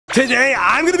Today,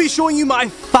 I'm going to be showing you my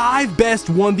 5 best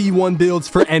 1v1 builds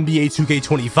for NBA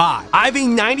 2K25. I have a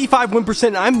 95 win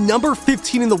percent, and I'm number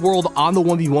 15 in the world on the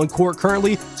 1v1 court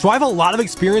currently, so I have a lot of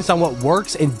experience on what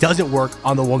works and doesn't work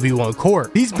on the 1v1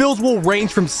 court. These builds will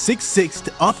range from 6'6"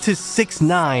 to up to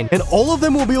 6'9", and all of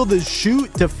them will be able to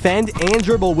shoot, defend, and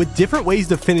dribble with different ways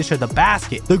to finish at the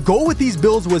basket. The goal with these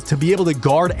builds was to be able to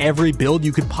guard every build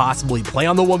you could possibly play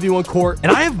on the 1v1 court,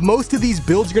 and I have most of these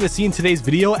builds you're going to see in today's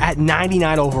video at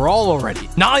 99 overall already.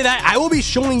 Not only that, I will be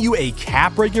showing you a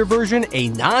cap breaker version, a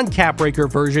non-cap breaker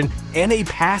version, and a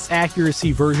pass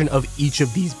accuracy version of each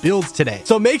of these builds today.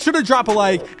 So make sure to drop a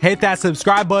like, hit that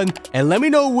subscribe button, and let me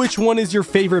know which one is your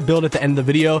favorite build at the end of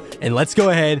the video, and let's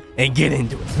go ahead and get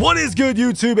into it. What is good,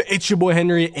 YouTube? It's your boy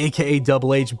Henry, aka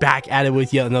DoubleH, back at it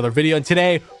with yet another video, and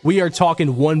today we are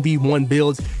talking 1v1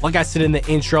 builds. Like I said in the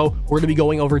intro, we're going to be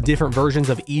going over different versions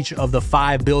of each of the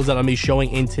 5 builds that I'm going to be showing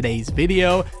in today's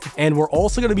video, and we're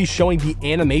also going to be showing the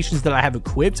animations that I have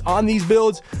equipped on these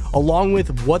builds, along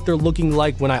with what they're looking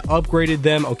like when I upgraded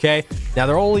them. Okay, now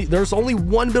there's only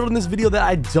one build in this video that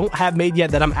I don't have made yet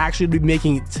that I'm actually going to be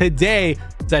making today,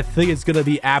 because I think it's going to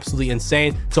be absolutely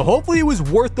insane. So hopefully it was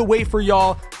worth the wait for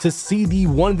y'all to see the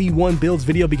 1v1 builds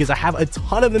video, because I have a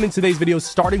ton of them in today's video,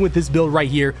 starting with this build right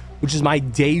here, which is my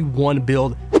day 1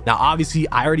 build. Now obviously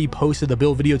I already posted the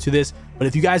build video to this, but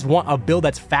if you guys want a build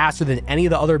that's faster than any of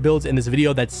the other builds in this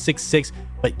video that's 6'6"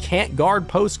 but can't guard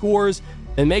post scores,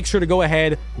 then make sure to go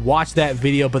ahead, watch that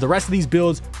video. But the rest of these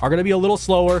builds are going to be a little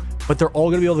slower, but they're all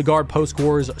going to be able to guard post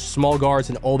scores, small guards,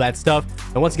 and all that stuff.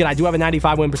 And once again, I do have a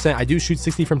 95 win percent. I do shoot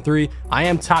 60 from 3. I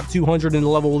am top 200 in the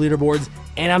level leaderboards,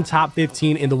 and I'm top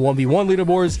 15 in the 1v1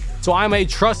 leaderboards. So I'm a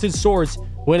trusted source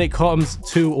when it comes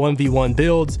to 1v1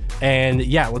 builds. And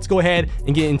yeah, let's go ahead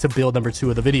and get into build number 2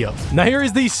 of the video. Now here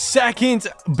is the second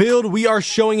build we are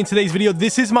showing in today's video.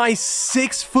 This is my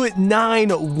 6'9"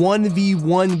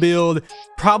 1v1 build,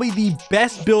 probably the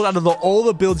best build out of all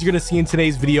the builds you're going to see in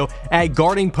today's video at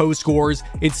guarding post scores.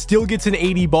 It still gets an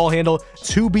 80 ball handle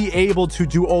to be able to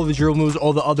do all the dribble moves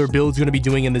all the other builds you're going to be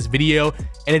doing in this video,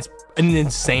 and it's an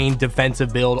insane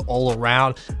defensive build all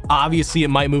around. Obviously it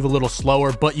might move a little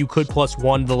slower, but you could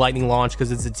 +1 the lightning launch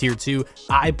because it's a tier 2.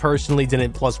 I personally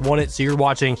didn't +1 it, so you're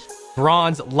watching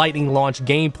bronze lightning launch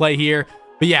gameplay here.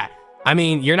 But yeah, I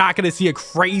mean, you're not going to see a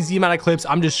crazy amount of clips.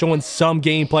 I'm just showing some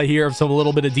gameplay here of a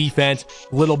little bit of defense,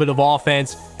 a little bit of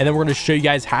offense, and then we're going to show you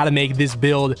guys how to make this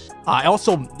build.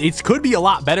 Also, it could be a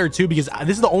lot better too, because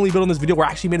this is the only build in this video where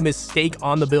I actually made a mistake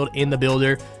on the build in the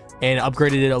builder and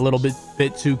upgraded it a little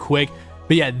bit too quick.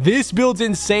 But yeah, this build's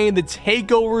insane. The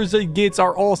takeovers it gets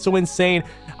are also insane.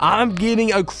 I'm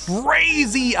getting a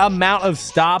crazy amount of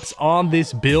stops on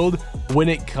this build when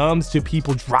it comes to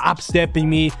people drop stepping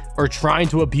me or trying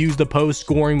to abuse the post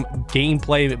scoring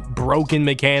gameplay broken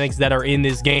mechanics that are in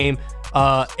this game.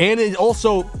 And it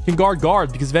also can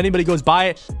guard, because if anybody goes by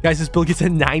it, guys, this build gets a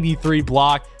 93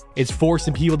 block. It's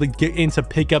forcing people to get into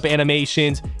pickup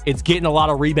animations. It's getting a lot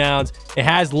of rebounds. It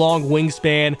has long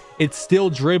wingspan. It's still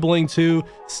dribbling too,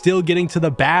 still getting to the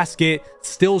basket,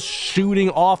 still shooting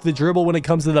off the dribble when it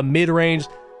comes to the mid-range,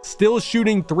 still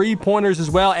shooting 3-pointers as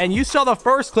well. And you saw the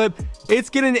first clip, it's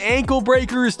getting ankle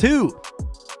breakers too.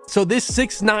 So this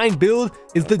 6'9" build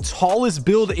is the tallest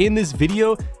build in this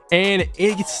video, and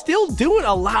it's still doing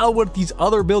a lot of what these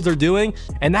other builds are doing.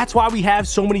 And that's why we have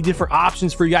so many different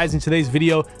options for you guys in today's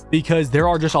video, because there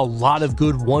are just a lot of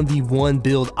good 1v1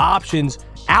 build options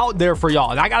out there for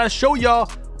y'all. And I gotta show y'all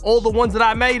all the ones that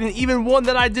I made, and even one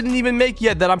that I didn't even make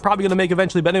yet that I'm probably gonna make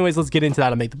eventually. But anyways, let's get into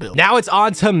that and make the build. Now it's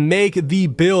on to make the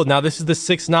build. Now this is the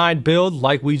 6'9" build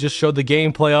like we just showed the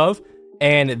gameplay of,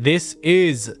 and this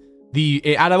is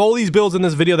out of all these builds in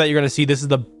this video that you're going to see, this is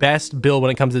the best build when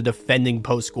it comes to defending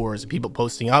post scores and people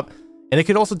posting up. And it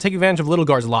can also take advantage of little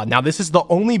guards a lot. Now this is the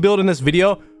only build in this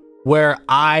video where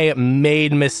I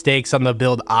made mistakes on the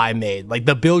build I made. Like,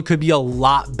 the build could be a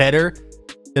lot better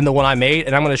than the one I made,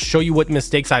 and I'm going to show you what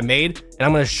mistakes I made, and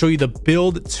I'm going to show you the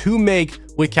build to make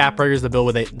with cap breakers, the build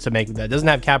with it to make that doesn't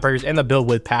have cap breakers, and the build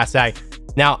with pass ag.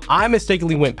 Now I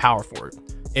mistakenly went power forward.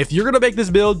 If you're going to make this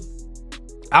build,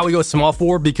 I would go small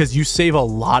forward, because you save a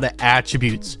lot of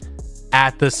attributes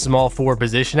at the small forward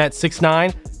position at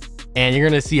 6'9", and you're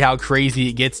going to see how crazy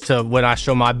it gets to when I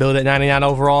show my build at 99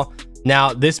 overall.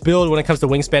 Now this build, when it comes to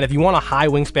wingspan, if you want a high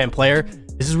wingspan player,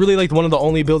 this is really like one of the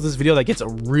only builds in this video that gets a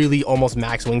really almost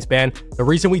max wingspan. The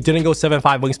reason we didn't go 7'5"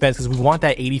 wingspan is because we want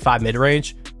that 85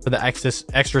 mid-range for the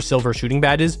extra silver shooting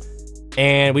badges,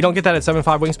 and we don't get that at 7'5"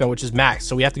 wingspan, which is max.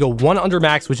 So we have to go 1 under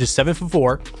max, which is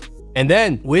 7'4". And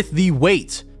then with the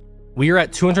weight, we are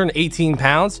at 218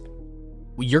 pounds.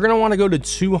 You're going to want to go to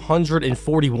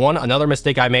 241. Another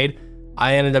mistake I made.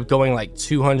 I ended up going like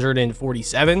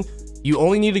 247. You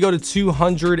only need to go to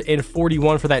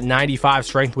 241 for that 95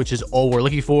 strength, which is all we're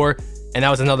looking for. And that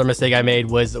was another mistake I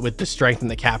made, was with the strength and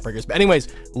the cap breakers. But anyways,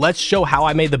 let's show how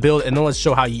I made the build, and then let's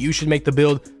show how you should make the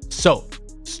build. So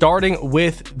starting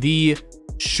with the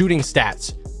shooting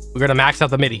stats, we're going to max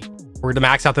out the midi. We're going to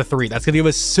max out the 3. That's going to give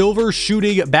us silver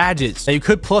shooting badges. Now you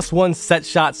could +1 set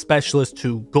shot specialist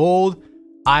to gold.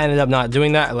 I ended up not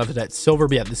doing that. I left it at silver.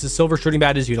 But yeah, this is silver shooting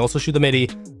badges. You can also shoot the midi.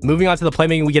 Moving on to the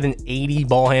playmaking, we get an 80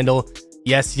 ball handle.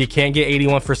 Yes, you can get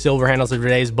 81 for silver handles for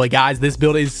days, but guys, this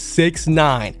build is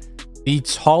 6'9", the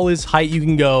tallest height you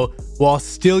can go, while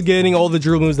still getting all the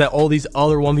dribble moves that all these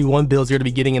other 1v1 builds are going to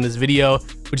be getting in this video,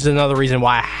 which is another reason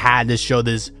why I had to show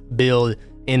this build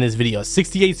in this video.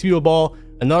 68 speed of ball.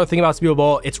 Another thing about speed of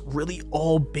ball, it's really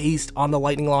all based on the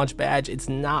lightning launch badge. It's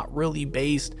not really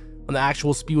based on the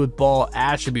actual speed with ball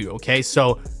attribute. Okay,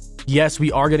 so yes,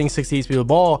 we are getting 68 speed with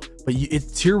ball, but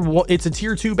it's tier 1, it's a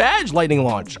tier 2 badge lightning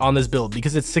launch on this build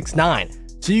because it's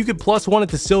 6'9". So you could +1 it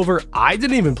to silver. I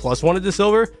didn't even +1 it to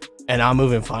silver, and I'm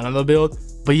moving fine on the build.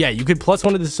 But yeah, you could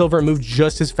 +1 it to silver and move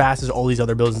just as fast as all these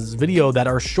other builds in this video that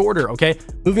are shorter. Okay,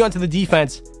 moving on to the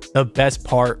defense, the best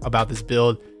part about this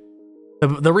build,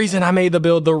 the reason I made the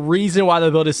build, the reason why the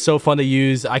build is so fun to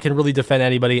use, I can really defend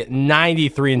anybody.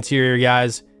 93 interior,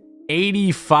 guys,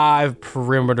 85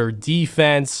 perimeter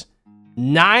defense,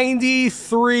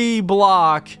 93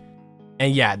 block.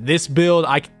 And yeah, this build,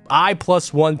 I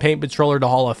 +1 paint patroller to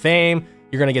Hall of Fame.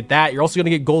 You're gonna get that. You're also gonna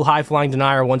get gold high flying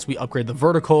denier once we upgrade the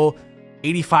vertical.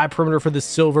 85 perimeter for the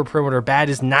silver perimeter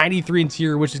badges, 93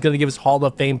 interior, which is gonna give us Hall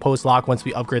of Fame post lock once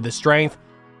we upgrade the strength.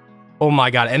 Oh my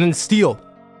god. And then steal,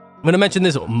 I'm going to mention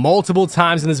this multiple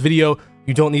times in this video.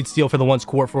 You don't need steal for the once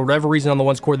core. For whatever reason on the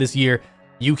once core this year,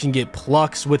 you can get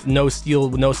plucks with no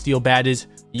steal badges.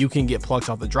 You can get plucks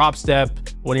off the drop step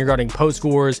when you're guarding post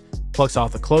scores, plucks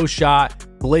off the close shot,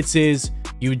 blitzes.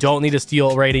 You don't need a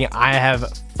steal rating. I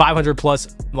have 500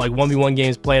 plus like 1v1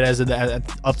 games played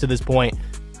up to this point.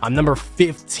 I'm number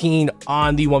 15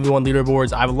 on the 1v1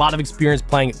 leaderboards. I have a lot of experience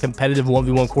playing competitive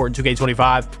 1v1 court in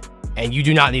 2K25. And you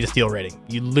do not need a steal rating.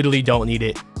 You literally don't need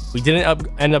it. We didn't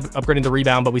end up upgrading the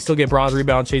rebound, but we still get bronze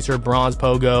rebound chaser, bronze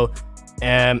pogo.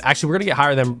 And actually, we're going to get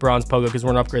higher than bronze pogo because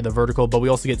we're going to upgrade the vertical, but we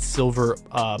also get silver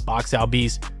box out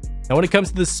beast. Now, when it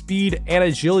comes to the speed and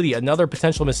agility, another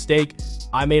potential mistake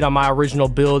I made on my original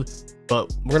build,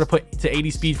 but we're going to put to 80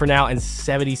 speed for now and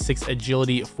 76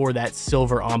 agility for that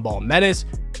silver on ball menace.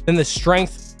 Then the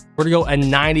strength, we're gonna go at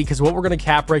 90 because what we're gonna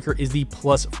cap breaker is the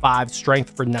 +5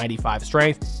 strength for 95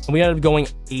 strength, and we ended up going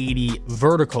 80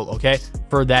 vertical, okay,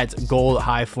 for that gold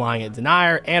high flying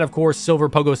denier, and of course silver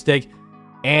pogo stick.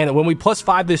 And when we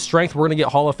 +5 this strength, we're gonna get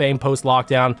Hall of Fame post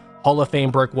lockdown, Hall of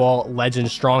Fame brick wall, legend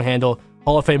strong handle.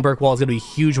 Hall of Fame brick wall is gonna be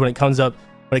huge when it comes to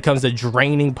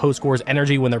draining post scores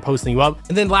energy when they're posting you up.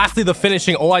 And then lastly, the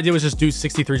finishing, all I did was just do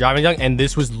 63 driving dunk, and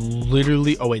this was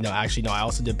literally, oh wait, no, actually no, I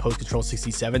also did post control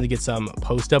 67 to get some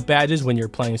post up badges when you're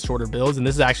playing shorter builds, and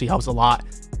this actually helps a lot.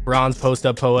 Bronze post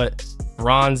up poet,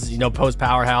 bronze, you know, post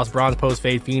powerhouse, bronze post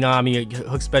fade phenom, you get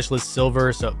hook specialist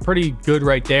silver, so pretty good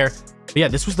right there. But yeah,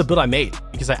 this was the build I made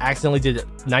because I accidentally did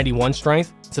 91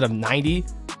 strength instead of 90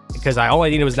 because all I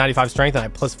needed was 95 strength, and I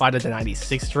 +5 it to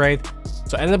 96 strength.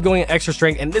 So I ended up going extra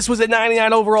strength, and this was at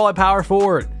 99 overall at power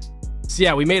forward. So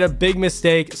yeah, we made a big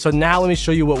mistake. So now let me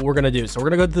show you what we're gonna do. So we're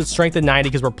gonna go to the strength at 90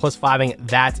 because we're +5ing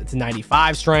that to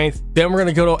 95 strength. Then we're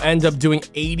gonna go to end up doing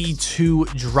 82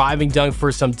 driving dunk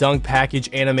for some dunk package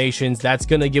animations. That's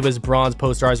gonna give us bronze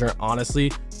posterizer.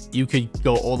 Honestly, you could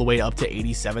go all the way up to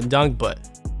 87 dunk, but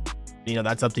you know,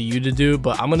 that's up to you to do.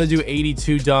 But I'm gonna do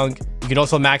 82 dunk. You can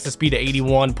also max the speed to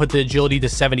 81, put the agility to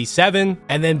 77,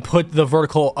 and then put the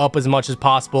vertical up as much as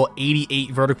possible.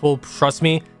 88 vertical. Trust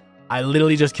me, I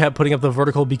literally just kept putting up the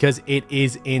vertical because it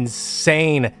is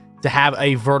insane to have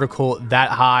a vertical that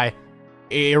high.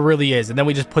 It really is. And then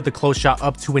we just put the close shot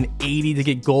up to an 80 to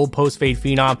get gold post fade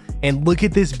phenom. And look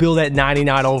at this build at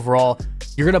 99 overall.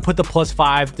 You're gonna put the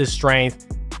 +5 to strength,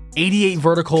 88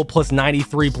 vertical plus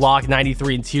 93 block,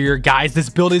 93 interior. Guys, this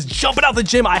build is jumping out the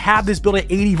gym. I have this build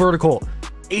at 80 vertical,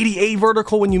 88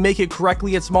 vertical when you make it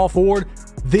correctly at small forward.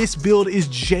 This build is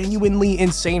genuinely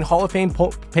insane. Hall of Fame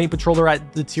paint patroller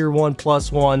at the tier 1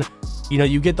 +1. You know,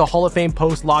 you get the Hall of Fame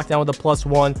post lockdown with the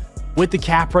 +1 with the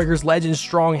cap breakers, legend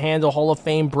strong handle, Hall of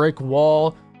Fame brick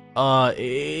wall.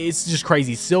 It's just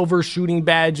crazy. Silver shooting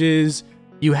badges.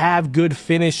 You have good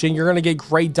finishing. You're going to get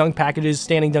great dunk packages,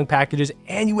 standing dunk packages,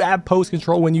 and you have post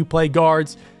control when you play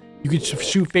guards. You can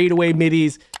shoot fadeaway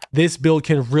middies. This build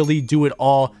can really do it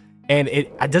all. And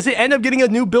does it end up getting a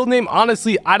new build name?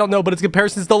 Honestly, I don't know, but its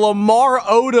comparisons to Lamar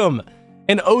Odom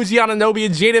and OG Anunoby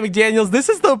and Jaden McDaniels. This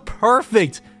is the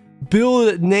perfect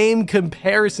build name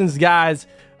comparisons, guys,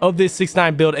 of this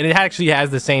 6'9 build, and it actually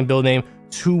has the same build name,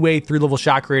 two-way 3-level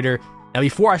shot creator. Now,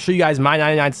 before I show you guys my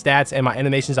 99 stats and my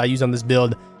animations I use on this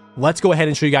build, let's go ahead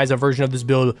and show you guys a version of this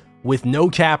build with no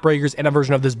cap breakers and a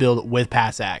version of this build with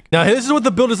pass hack. Now, this is what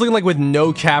the build is looking like with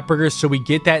no cap breakers. So we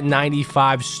get that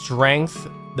 95 strength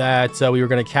that we were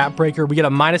going to cap breaker. We get a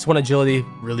 -1 agility,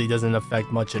 really doesn't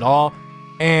affect much at all.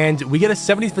 And we get a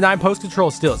 79 post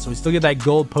control still. So we still get that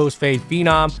gold post fade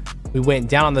phenom. We went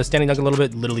down on the standing dunk a little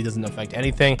bit, literally doesn't affect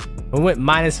anything. We went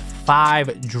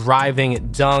 -5 driving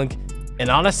dunk. And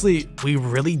honestly, we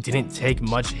really didn't take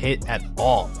much hit at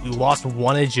all. We lost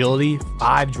 1 agility,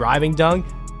 5 driving dunk.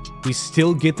 We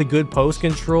still get the good post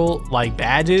control like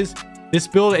badges. This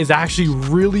build is actually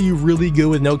really good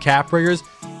with no cap breakers.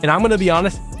 And I'm going to be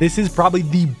honest, this is probably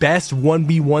the best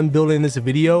 1v1 build in this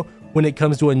video when it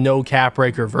comes to a no cap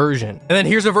breaker version. And then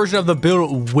here's a version of the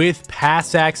build with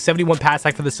pass hack, 71 pass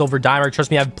hack for the silver dimer.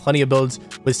 Trust me, I have plenty of builds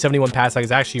with 71 pass hack.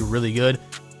 It's actually really good.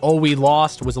 All we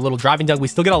lost was a little driving dunk. We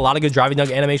still get a lot of good driving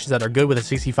dunk animations that are good with a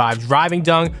 65 driving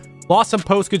dunk. Lost some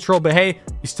post control, but hey,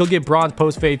 we still get bronze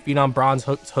post fade phenom, bronze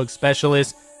hook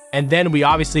specialist. And then we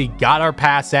obviously got our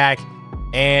pass hack,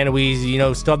 and we, you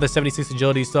know, still have the 76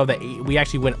 agility, still have the we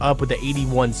actually went up with the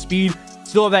 81 speed,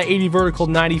 still have that 80 vertical,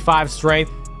 95 strength.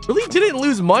 Really didn't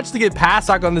lose much to get pass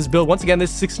hack on this build. Once again,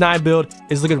 this 6'9 build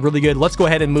is looking really good. Let's go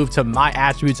ahead and move to my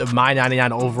attributes of my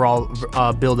 99 overall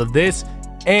build of this,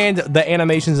 and the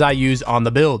animations I use on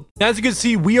the build. Now, as you can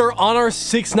see, we are on our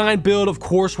 6'9 build. Of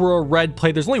course, we're a red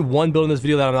plate. There's only one build in this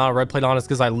video that I'm not a red plate on. It's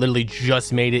because I literally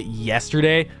just made it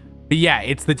yesterday. But yeah,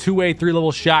 it's the two-way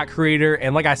 3-level shot creator.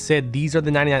 And like I said, these are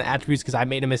the 99 attributes because I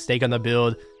made a mistake on the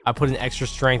build. I put in extra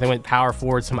strength. I went power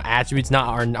forward. Some attributes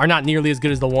are not nearly as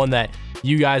good as the one that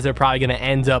you guys are probably going to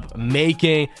end up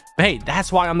making. But hey,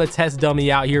 that's why I'm the test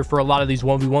dummy out here for a lot of these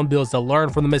 1v1 builds, to learn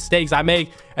from the mistakes I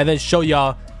make and then show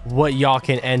y'all what y'all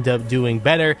can end up doing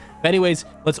better. But anyways,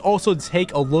 let's also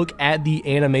take a look at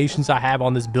the animations I have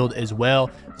on this build as well,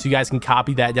 so you guys can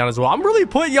copy that down as well. I'm really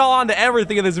putting y'all onto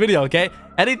everything in this video, okay?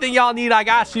 Anything y'all need, I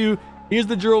got you. Here's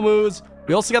the drill moves.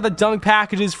 We also got the dunk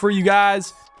packages for you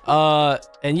guys.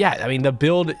 And yeah, I mean, the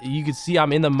build, you can see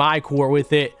I'm in the my core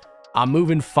with it. I'm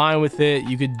moving fine with it.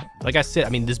 You could, like I said, I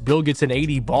mean, this build gets an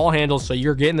 80 ball handle, so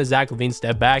you're getting the Zach LaVine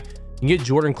step back. You can get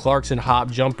Jordan Clarkson hop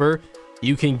jumper.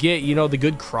 You can get, you know, the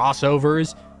good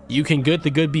crossovers. You can get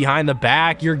the good behind the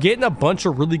back. You're getting a bunch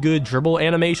of really good dribble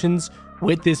animations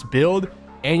with this build,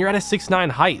 and you're at a 6'9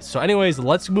 height. So anyways,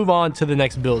 let's move on to the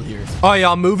next build here. All right,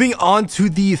 y'all, moving on to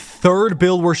the third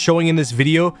build we're showing in this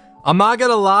video. I'm not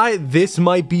gonna lie, this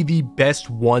might be the best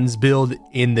ones build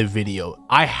in the video.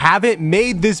 I haven't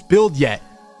made this build yet,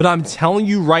 but I'm telling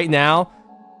you right now,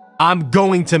 I'm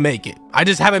going to make it. I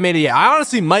just haven't made it yet. I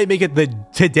honestly might make it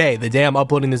today, the day I'm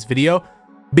uploading this video,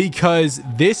 because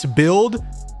this build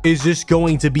is just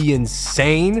going to be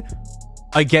insane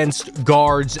against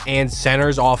guards and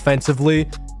centers offensively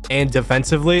and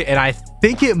defensively. And I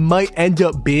think it might end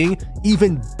up being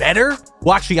even better.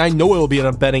 Well, actually, I know it will be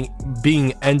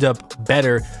end up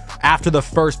better after the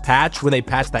first patch, when they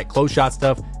patch that close shot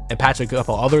stuff and patch a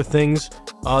couple other things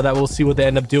that we'll see what they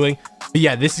end up doing. But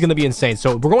yeah, this is going to be insane.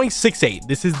 So we're going 6'8.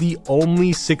 This is the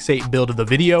only 6'8 build of the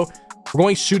video. We're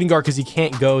going shooting guard because you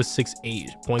can't go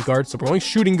 6'8 point guard. So we're going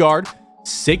shooting guard,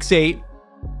 6'8.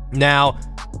 Now,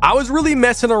 I was really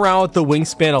messing around with the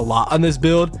wingspan a lot on this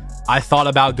build. I thought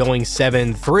about going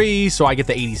 7'3", so I get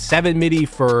the 87 midi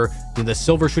for, you know, the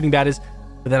silver shooting badges.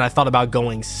 But then I thought about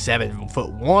going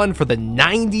 7'1" for the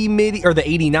 90 midi, or the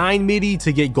 89 midi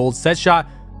to get gold set shot.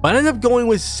 But I ended up going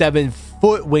with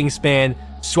 7-foot wingspan,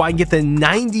 so I can get the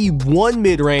 91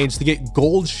 mid-range to get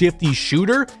gold shifty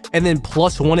shooter, and then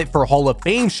 +1 it for Hall of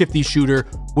Fame shifty shooter,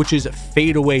 which is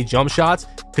fadeaway jump shots,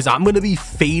 because I'm going to be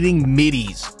fading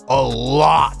middies a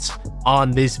lot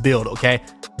on this build, okay?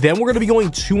 Then we're going to be going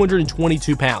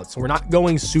 222 pounds. So we're not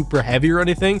going super heavy or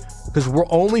anything, because we're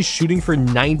only shooting for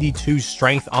 92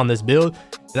 strength on this build.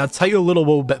 And I'll tell you a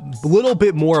little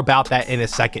bit more about that in a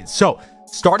second. So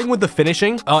starting with the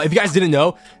finishing, if you guys didn't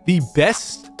know, the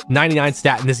best 99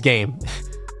 stat in this game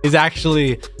is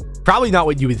actually probably not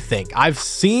what you would think. I've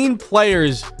seen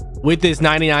players with this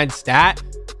 99 stat,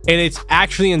 and it's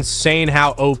actually insane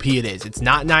how OP it is. It's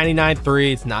not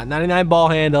 99-3, it's not 99 ball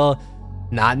handle,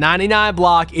 not 99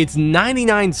 block, it's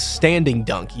 99 standing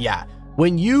dunk. Yeah,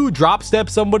 when you drop step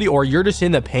somebody or you're just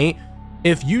in the paint,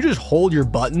 if you just hold your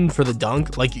button for the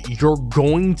dunk, like, you're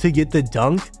going to get the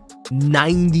dunk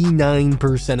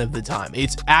 99% of the time.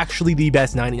 It's actually the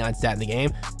best 99 stat in the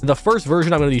game. The first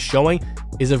version I'm going to be showing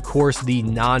is, of course,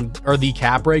 the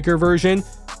cap breaker version.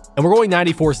 And we're going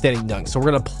 94 standing dunk. So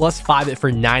we're going to +5 it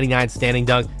for 99 standing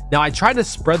dunk. Now, I tried to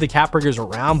spread the cap breakers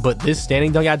around, but this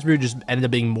standing dunk attribute just ended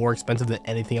up being more expensive than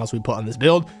anything else we put on this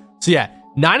build. So yeah,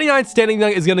 99 standing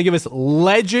dunk is going to give us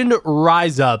legend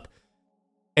rise up.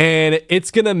 And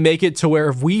it's going to make it to where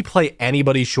if we play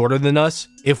anybody shorter than us,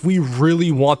 if we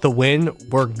really want the win,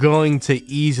 we're going to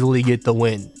easily get the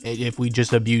win if we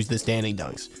just abuse the standing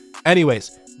dunks.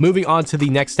 Anyways, moving on to the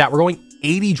next stat, we're going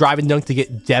 80 driving dunk to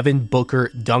get Devin Booker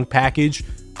dunk package.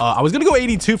 I was going to go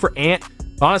 82 for Ant.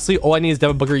 Honestly, all I need is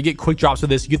Devin Booker. You get quick drops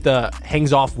with this. You get the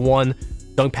hangs off one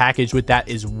dunk package with that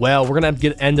as well. We're going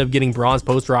to end up getting bronze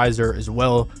posterizer as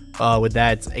well with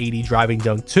that. It's 80 driving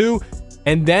dunk too.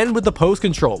 And then with the post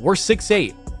control, we're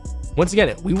 6'8". Once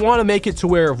again, we want to make it to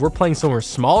where if we're playing somewhere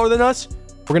smaller than us,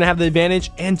 we're going to have the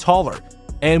advantage and taller.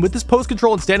 And with this post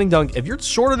control and standing dunk, if you're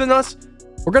shorter than us,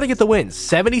 we're going to get the win.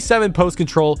 77 post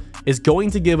control is going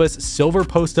to give us silver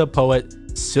post up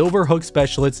poet, silver hook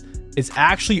specialist. It's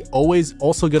actually always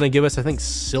also going to give us, I think,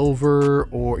 silver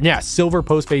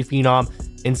post fade phenom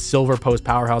and silver post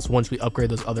powerhouse once we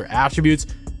upgrade those other attributes.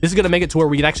 This is going to make it to where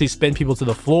we can actually spin people to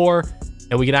the floor.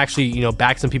 And we can actually,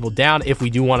 back some people down if we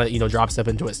do want to, drop step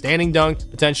into a standing dunk,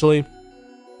 potentially.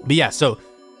 But yeah, so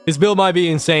this build might be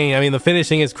insane. I mean, the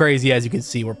finishing is crazy, as you can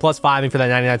see. We're +5ing for that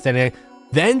 99 standing.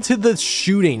 Then to the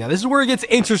shooting. Now, this is where it gets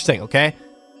interesting, okay?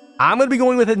 I'm going to be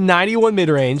going with a 91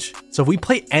 mid-range. So if we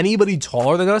play anybody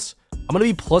taller than us, I'm going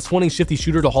to be +1ing Shifty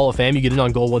Shooter to Hall of Fame. You get it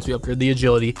on gold once we upgrade the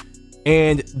agility.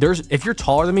 And if you're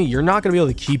taller than me, you're not going to be able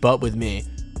to keep up with me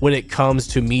when it comes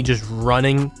to me just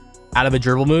running out of a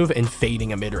dribble move and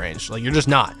fading a mid-range. Like, you're just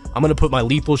not. I'm going to put my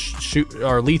lethal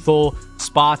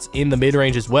spots in the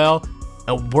mid-range as well.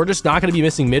 And we're just not going to be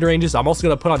missing mid-ranges. I'm also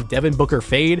going to put on Devin Booker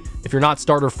fade. If you're not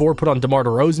starter 4, put on DeMar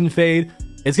DeRozan fade.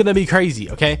 It's going to be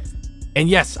crazy, okay? And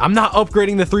yes, I'm not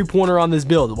upgrading the three-pointer on this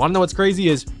build. Want to know what's crazy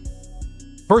is,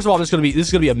 first of all, this is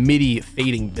going to be a midi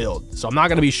fading build. So I'm not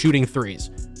going to be shooting threes.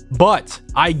 But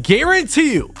I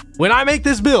guarantee you, when I make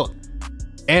this build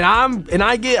and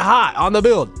I get hot on the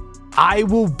build, I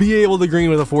will be able to green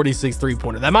with a 46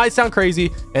 three-pointer. That might sound crazy,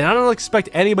 and I don't expect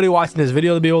anybody watching this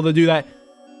video to be able to do that.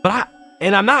 But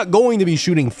I'm not going to be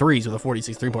shooting threes with a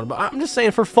 46 three-pointer. But I'm just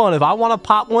saying, for fun, if I want to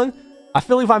pop one, I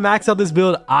feel like if I max out this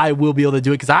build, I will be able to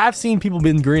do it. Because I've seen people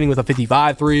been greening with a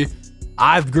 55 3.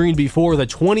 I've greened before with a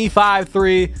 25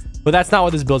 3. But that's not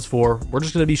what this build's for. We're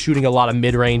just going to be shooting a lot of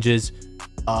mid-ranges.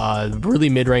 Really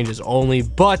mid-ranges only.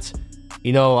 But,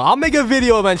 I'll make a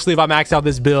video eventually if I max out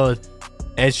this build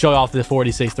and show off the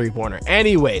 46 three-pointer.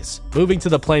 Anyways, moving to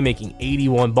the playmaking,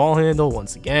 81 ball handle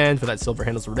once again for that silver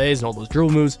handles for days and all those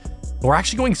dribble moves. We're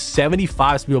actually going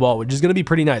 75 speed of ball, which is going to be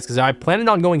pretty nice because I planned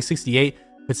on going 68,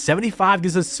 but 75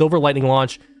 gives us silver lightning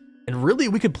launch. And really,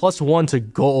 we could +1 to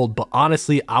gold, but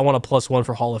honestly, I want a +1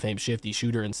 for Hall of Fame Shifty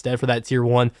Shooter instead for that tier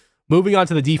 1. Moving on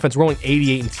to the defense, we're going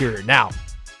 88 interior. Now,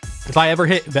 if I ever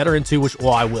hit veteran 2, which,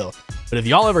 well, I will, but if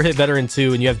y'all ever hit veteran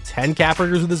 2 and you have 10 cap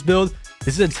breakers with this build,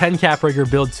 this is a 10 cap breaker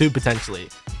build too, potentially.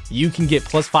 You can get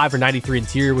 +5 for 93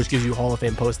 interior, which gives you Hall of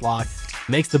Fame post lock.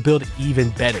 Makes the build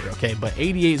even better, okay? But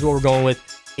 88 is what we're going with.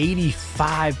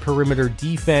 85 perimeter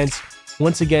defense.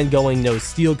 Once again, going no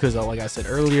steal because, like I said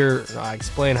earlier, I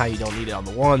explained how you don't need it on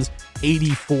the ones.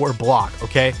 84 block,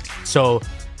 okay? So,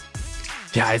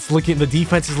 yeah, the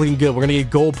defense is looking good. We're going to get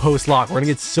gold post lock. We're going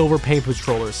to get silver paint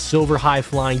patroller, silver high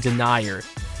flying denier.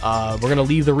 We're going to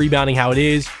leave the rebounding how it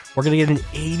is. We're going to get an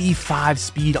 85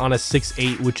 speed on a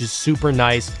 6'8", which is super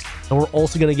nice. And we're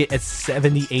also going to get a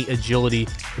 78 agility,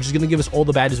 which is going to give us all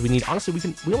the badges we need. Honestly,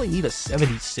 we only need a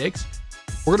 76.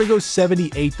 We're going to go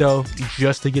 78, though,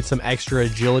 just to get some extra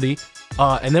agility.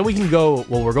 And then we can go,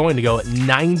 well, we're going to go at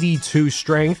 92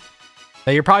 strength.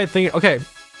 Now, you're probably thinking, okay,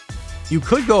 you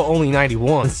could go only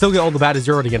 91 and still get all the badges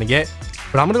you're already going to get.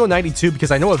 But I'm going to go 92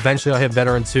 because I know eventually I'll hit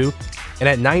veteran 2. And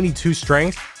at 92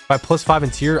 strength, by +5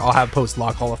 interior, I'll have post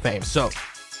lock Hall of Fame. So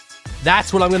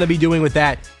that's what I'm going to be doing with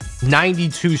that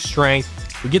 92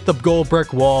 strength. We get the gold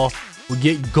brick wall. We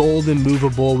get gold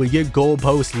immovable. We get gold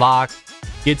post lock.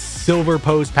 Get silver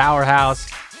post powerhouse.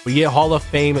 We get Hall of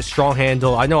Fame strong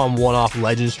handle. I know I'm one-off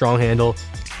legend strong handle,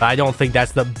 but I don't think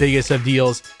that's the biggest of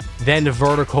deals. Then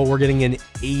vertical, we're getting an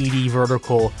 80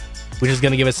 vertical, which is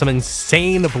going to give us some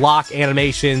insane block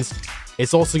animations.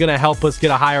 It's also going to help us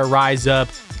get a higher rise up,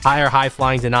 higher high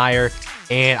flying denier.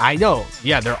 And I know,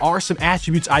 yeah, there are some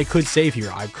attributes I could save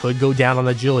here. I could go down on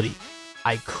agility.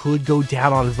 I could go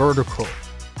down on vertical.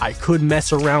 I could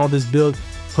mess around with this build.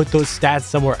 put those stats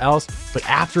somewhere else. But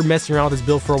after messing around with this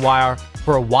build for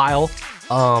a while,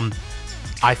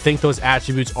 I think those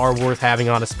attributes are worth having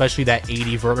on, especially that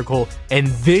 80 vertical. And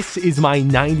this is my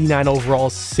 99 overall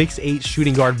 6'8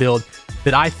 shooting guard build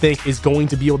that I think is going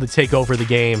to be able to take over the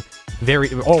game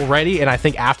already. And I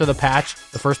think after the patch,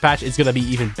 the first patch, is going to be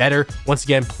even better. Once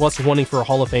again, plus 1 for a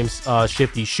Hall of Fame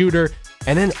shifty shooter.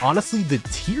 And then honestly, the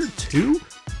tier 2,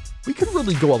 we could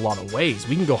really go a lot of ways.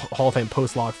 We can go Hall of Fame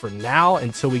post lock for now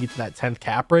until we get to that 10th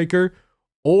cap breaker,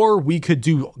 or we could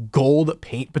do gold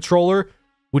paint patroller,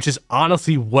 which is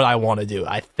honestly what I want to do.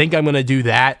 I think I'm going to do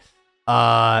that.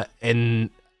 And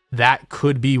that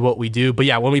could be what we do. But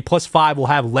yeah, when we plus 5, we'll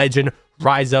have legend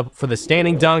rise up for the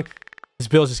standing dunk. This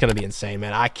build is just going to be insane,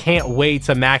 man. I can't wait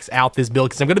to max out this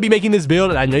build because I'm going to be making this build,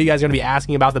 and I know you guys are going to be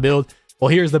asking about the build. Well,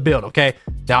 here's the build, okay?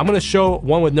 Now, I'm going to show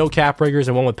one with no cap breakers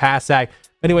and one with pass sack.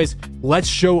 Anyways, let's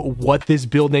show what this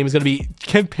build name is going to be.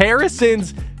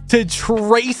 Comparisons to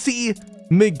Tracy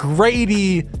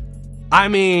McGrady. I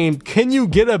mean, can you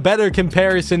get a better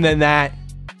comparison than that?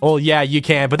 Oh, yeah, you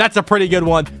can, but that's a pretty good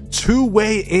one.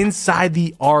 Two-way inside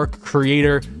the arc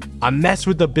creator. I messed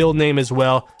with the build name as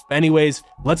well. But anyways,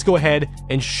 let's go ahead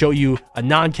and show you a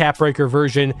non-cap breaker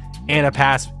version and a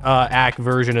pass act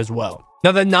version as well.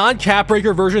 Now, the non-cap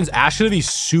breaker version is actually going to be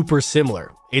super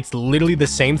similar. It's literally the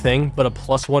same thing, but a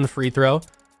plus 1 free throw,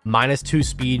 -2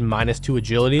 speed, -2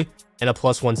 agility, and a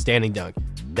plus 1 standing dunk.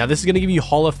 Now, this is going to give you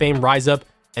Hall of Fame rise up,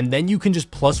 and then you can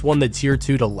just plus 1 the tier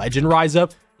 2 to legend rise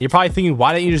up. You're probably thinking,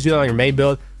 why don't you just do that on your main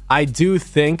build? I do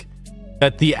think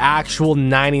that the actual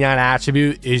 99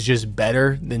 attribute is just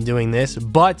better than doing this.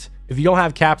 But if you don't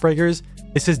have cap breakers,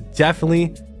 this is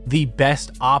definitely the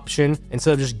best option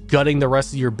instead of just gutting the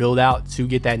rest of your build out to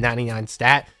get that 99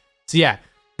 stat. So yeah,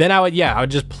 then I would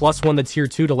just plus 1 the tier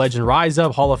 2 to legend rise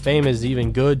up. Hall of Fame is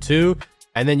even good too.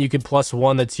 And then you could plus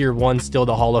 1 the tier 1 still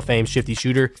to Hall of Fame shifty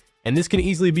shooter. And this can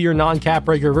easily be your non-cap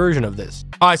breaker version of this.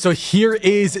 All right, so here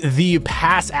is the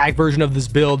pass act version of this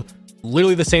build.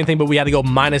 Literally the same thing, but we had to go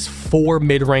 -4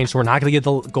 mid-range. So we're not going to get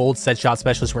the gold set shot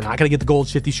specialist. We're not going to get the gold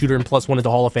shifty shooter and plus 1 into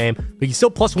Hall of Fame. But you can still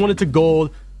plus 1 into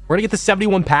gold. We're going to get the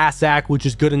 71 pass act, which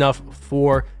is good enough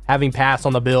for having pass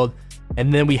on the build.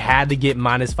 And then we had to get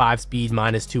 -5 speed,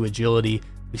 -2 agility.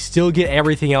 We still get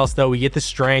everything else, though. We get the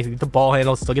strength, we get the ball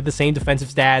handle, still get the same defensive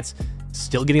stats.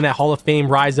 Still getting that Hall of Fame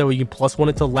rise, though. You can plus 1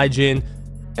 into legend.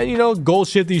 And, you know, gold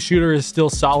shifty shooter is still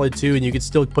solid, too. And you can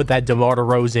still put that DeMar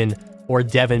DeRozan or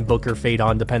Devin Booker fade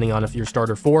on, depending on if you're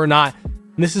starter 4 or not.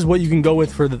 And this is what you can go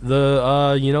with for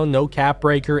the you know, no cap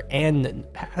breaker and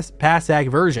pass act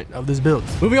version of this build.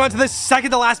 Moving on to the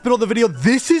second to last build of the video.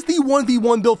 This is the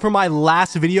 1v1 build from my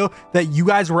last video that you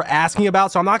guys were asking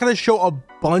about. So I'm not going to show a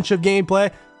bunch of gameplay.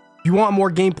 If you want more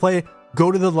gameplay,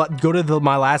 go to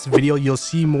my last video. You'll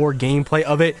see more gameplay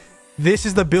of it. This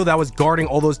is the build that was guarding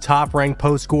all those top ranked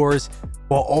post scorers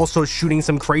while also shooting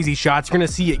some crazy shots. You're going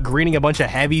to see it greening a bunch of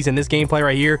heavies in this gameplay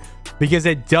right here because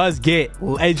it does get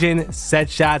legend set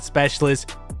shot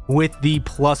specialist with the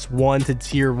plus 1 to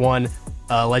tier 1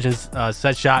 legends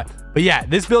set shot. But yeah,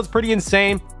 this build's pretty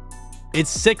insane. It's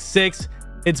 6'6".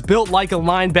 It's built like a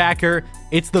linebacker.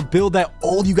 It's the build that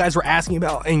all you guys were asking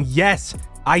about. And yes,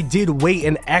 I did wait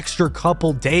an extra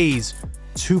couple days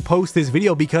to post this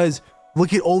video because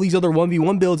look at all these other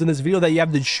 1v1 builds in this video that you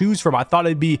have to choose from. I thought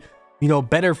it'd be, you know,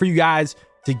 better for you guys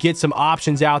to get some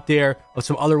options out there of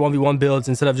some other 1v1 builds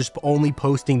instead of just only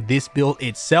posting this build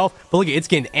itself. But look, it's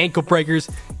getting ankle breakers.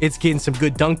 It's getting some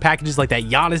good dunk packages like that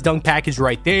Giannis dunk package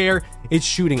right there. It's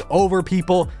shooting over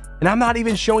people. And I'm not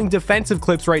even showing defensive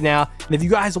clips right now. And if you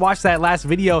guys watched that last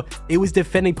video, it was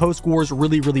defending post scores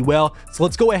really, really well. So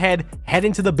let's go ahead, head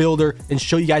into the builder and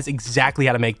show you guys exactly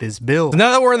how to make this build. So now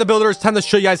that we're in the builder, it's time to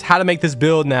show you guys how to make this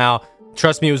build. Now,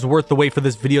 trust me, it was worth the wait for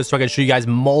this video so I can show you guys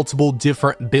multiple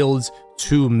different builds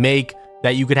to make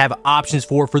that you could have options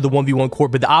for the 1v1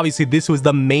 court. But obviously, this was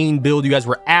the main build you guys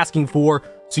were asking for.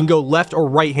 So you can go left or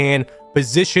right hand.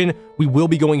 Position, we will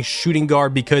be going shooting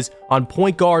guard because on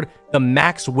point guard, the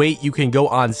max weight you can go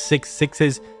on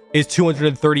 6'6" is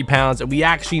 230 pounds. And we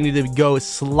actually need to go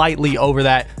slightly over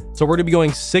that. So we're going to be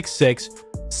going 6'6",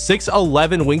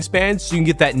 6'11" wingspan. So you can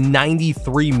get that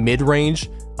 93 mid-range.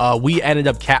 We ended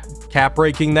up cap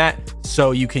breaking that.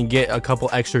 So you can get a couple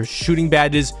extra shooting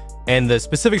badges. And the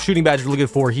specific shooting badge we're looking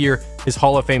for here is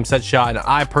Hall of Fame set shot. And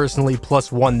I personally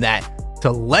plus 1 that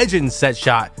to legend set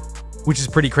shot, which is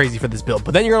pretty crazy for this build.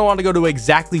 But then you're going to want to go to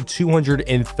exactly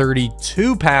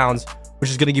 232 pounds, which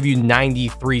is going to give you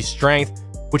 93 strength,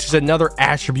 which is another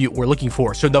attribute we're looking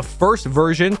for. So the first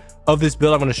version of this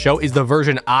build I'm going to show is the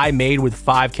version I made with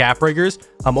 5 cap breakers.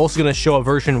 I'm also going to show a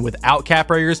version without cap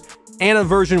breakers. and a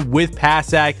version with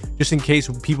pass act, just in case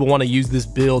people want to use this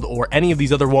build or any of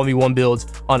these other 1v1 builds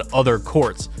on other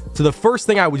courts. So the first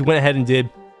thing I went ahead and did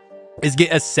is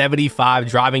get a 75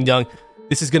 driving dunk.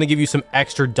 This is going to give you some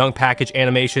extra dunk package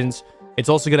animations. It's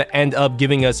also going to end up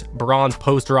giving us bronze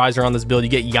posterizer on this build. You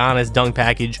get Giannis dunk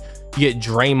package, you get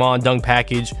Draymond dunk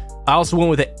package. I also went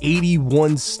with an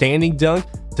 81 standing dunk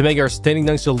to make our standing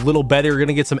dunks a little better. You're going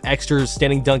to get some extra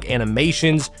standing dunk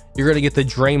animations. You're going to get the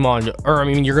Draymond, or I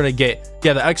mean, you're going to get,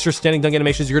 the extra standing dunk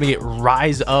animations. You're going to get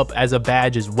Rise Up as a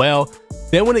badge as well.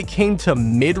 Then when it came to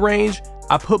mid-range,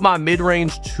 I put my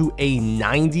mid-range to a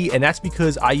 90, and that's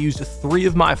because I used 3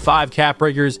 of my 5 cap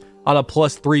breakers on a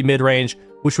 +3 mid-range,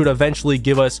 which would eventually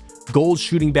give us gold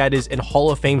shooting badges and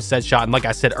Hall of Fame set shot. And like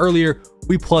I said earlier,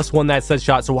 we +1 that set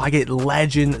shot, so I get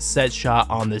legend set shot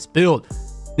on this build.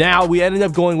 Now we ended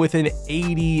up going with an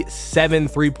 87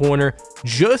 3-pointer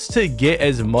just to get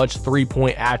as much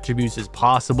 3-point attributes as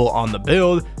possible on the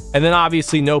build. And then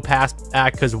obviously no pass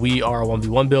act because we are a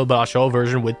 1v1 build, but I'll show a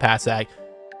version with pass act.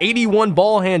 81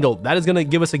 ball handle, that is going to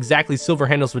give us exactly silver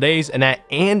handles for days. And at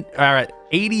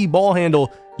 80 ball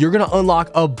handle, you're going to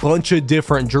unlock a bunch of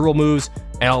different dribble moves.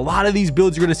 And a lot of these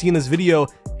builds you're going to see in this video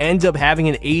end up having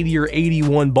an 80 or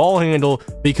 81 ball handle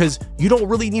because you don't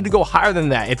really need to go higher than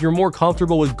that. If you're more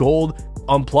comfortable with gold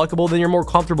unpluckable, then you're more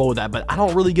comfortable with that. But I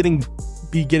don't really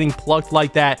be getting plucked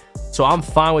like that. So I'm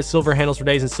fine with silver handles for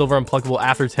days and silver unpluckable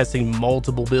after testing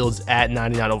multiple builds at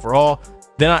 99 overall.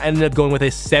 Then I ended up going with a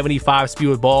 75 speed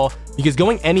with ball because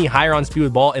going any higher on speed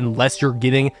with ball, unless you're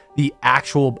getting the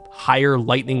actual higher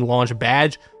lightning launch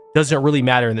badge, doesn't really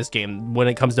matter in this game when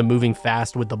it comes to moving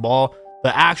fast with the ball.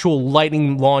 The actual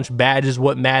lightning launch badge is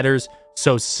what matters.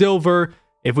 So silver,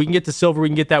 if we can get to silver, we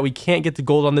can get that. We can't get to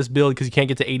gold on this build because you can't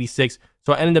get to 86.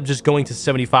 So I ended up just going to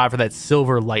 75 for that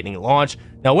silver lightning launch.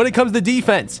 Now, when it comes to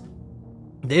defense,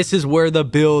 this is where the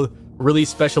build really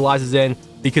specializes in,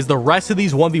 because the rest of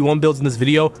these 1v1 builds in this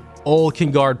video all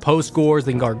can guard post scores,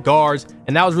 they can guard guards,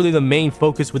 and that was really the main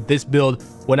focus with this build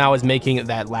when I was making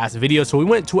that last video. So we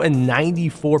went to a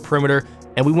 94 perimeter,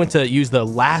 and we went to use the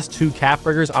last 2 cap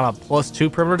breakers on a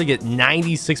 +2 perimeter to get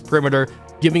 96 perimeter,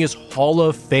 giving us Hall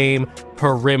of Fame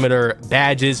perimeter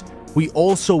badges. We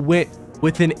also went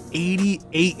with an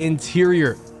 88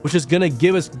 interior, which is gonna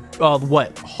give us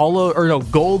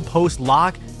gold post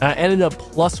lock. And I ended up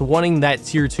 +1ing that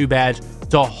tier 2 badge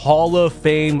to Hall of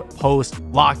Fame post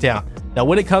lockdown. Now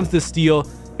when it comes to steal,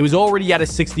 it was already at a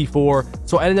 64,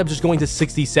 so I ended up just going to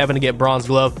 67 to get bronze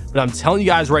glove. But I'm telling you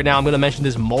guys right now, I'm going to mention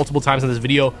this multiple times in this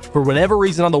video, for whatever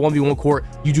reason on the 1v1 court,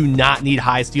 you do not need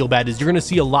high steal badges. You're going to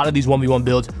see a lot of these 1v1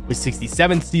 builds with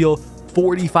 67 steal,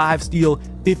 45 steal,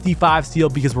 55 steal,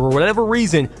 because for whatever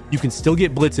reason, you can still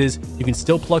get blitzes, you can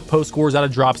still pluck post scores out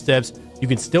of drop steps, you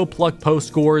can still pluck post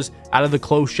scores out of the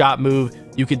close shot move,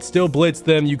 you could still blitz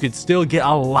them, you could still get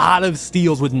a lot of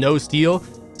steals with no steal.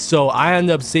 So I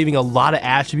end up saving a lot of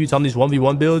attributes on these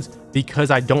 1v1 builds because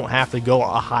I don't have to go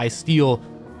a high steal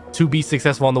to be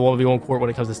successful on the 1v1 court when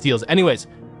it comes to steals. Anyways,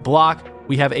 block,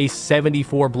 we have a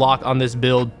 74 block on this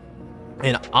build,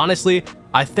 and honestly,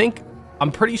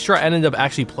 I'm pretty sure I ended up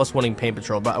actually +1ing paint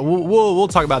patrol, but we'll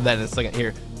talk about that in a second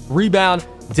here. Rebound,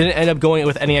 didn't end up going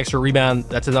with any extra rebound.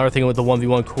 That's another thing with the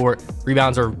 1v1 court.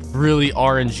 Rebounds are really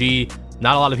RNG.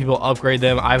 Not a lot of people upgrade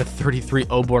them. I have a 33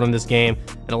 O board on this game,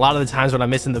 and a lot of the times when I'm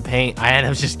missing the paint, I end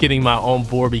up just getting my own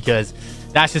board because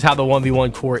that's just how the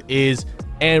 1v1 court is.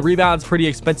 And rebound's pretty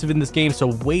expensive in this game, so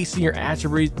wasting your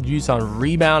attributes on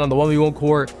rebound on the 1v1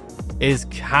 court is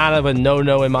kind of a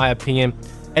no-no in my opinion.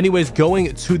 Anyways,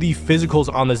 going to the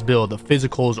physicals on this build, the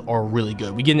physicals are really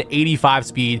good. We get an 85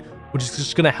 speed, which is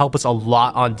just going to help us a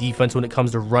lot on defense when it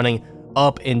comes to running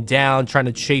up and down, trying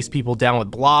to chase people down with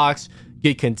blocks,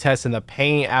 get contests in the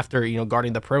paint after,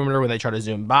 guarding the perimeter when they try to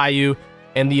zoom by you.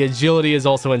 And the agility is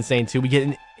also insane too. We get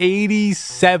an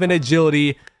 87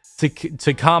 agility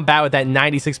to combat with that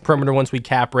 96 perimeter once we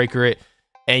cap breaker it.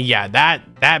 And yeah,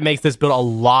 that makes this build a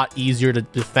lot easier to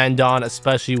defend on,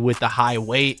 especially with the high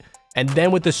weight. And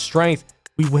then with the strength,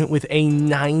 we went with a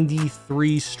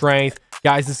 93 strength.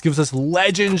 Guys, this gives us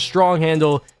legend strong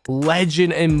handle,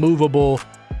 legend immovable,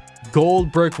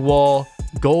 gold brick wall,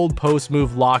 gold post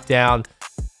move lockdown.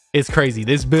 It's crazy.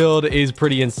 This build is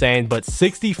pretty insane, but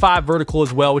 65 vertical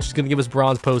as well, which is going to give us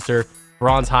bronze poster,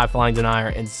 bronze high flying denier,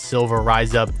 and silver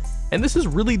rise up. And this is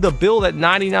really the build at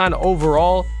 99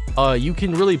 overall. You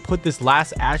can really put this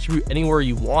last attribute anywhere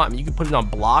you want. I mean, you can put it on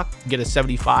block, get a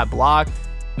 75 block.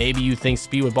 Maybe you think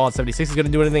speed with ball at 76 is going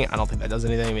to do anything. I don't think that does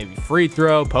anything. Maybe free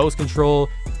throw, post control,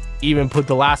 even put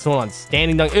the last one on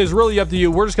standing dunk. It's really up to you.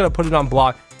 We're just going to put it on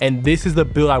block. And this is the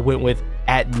build I went with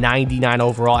at 99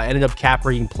 overall. I ended up cap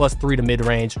rating +3 to mid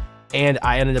range, and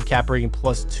I ended up cap breaking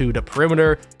 +2 to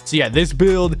perimeter. So yeah, this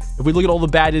build, if we look at all the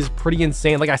badges, pretty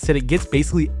insane. Like I said, it gets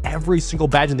basically every single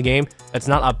badge in the game that's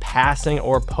not a passing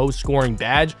or post scoring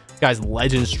badge. Guys,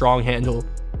 legend strong handle,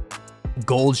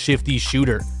 gold shifty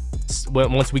shooter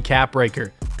once we cap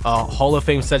breaker, Hall of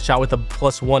Fame set shot with a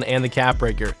 +1 and the cap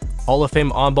breaker, Hall of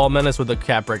Fame on ball menace with the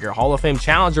cap breaker, Hall of Fame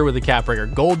challenger with the cap breaker,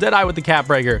 gold deadeye with the cap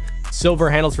breaker, silver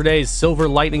handles for days, silver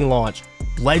lightning launch,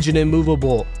 legend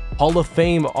immovable, Hall of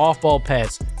Fame off ball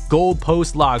pets, gold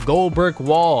post lock, gold brick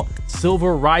wall,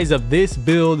 silver rise up. This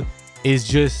build is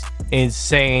just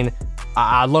insane.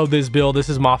 I love this build. This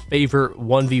is my favorite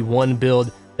 1v1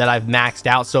 build that I've maxed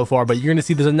out so far, but you're gonna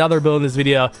see there's another build in this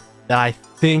video that I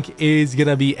think is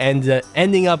gonna be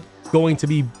ending up going to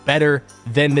be better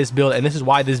than this build, and this is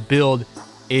why this build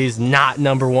is not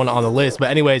 #1 on the list. But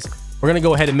anyways, we're gonna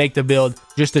go ahead and make the build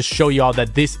just to show y'all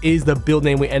that this is the build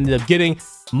name we ended up getting.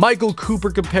 Michael Cooper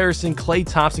comparison, Klay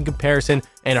Thompson comparison,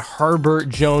 and Herbert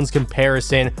Jones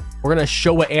comparison. We're gonna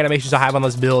show what animations I have on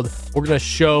this build. We're gonna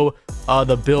show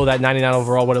the build at 99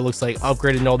 overall, what it looks like,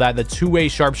 upgraded and all that, the two-way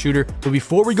sharpshooter. But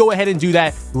before we go ahead and do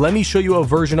that, let me show you a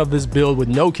version of this build with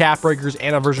no cap breakers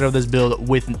and a version of this build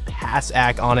with pass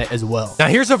ac on it as well. Now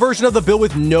here's a version of the build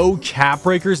with no cap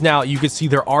breakers. Now you can see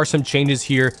there are some changes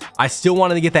here. I still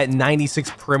wanted to get that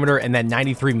 96 perimeter and that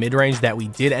 93 mid-range that we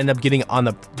did end up getting on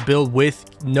the build with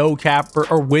no cap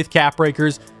or with cap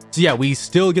breakers. So yeah, we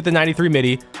still get the 93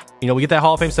 midi. You know, we get that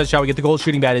Hall of Fame set shot, we get the gold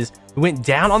shooting badges. We went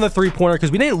down on the three-pointer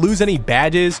because we didn't lose any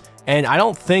badges, and I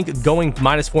don't think going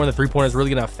 -4 in the three-pointer is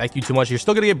really going to affect you too much. You're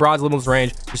still going to get broads, limitless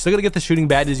range. You're still going to get the shooting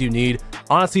badges you need.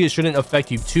 Honestly, it shouldn't affect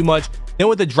you too much. Then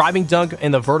with the driving dunk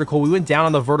and the vertical, we went down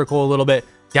on the vertical a little bit,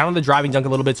 down on the driving dunk a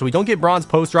little bit, so we don't get bronze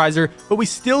posterizer, but we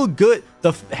still get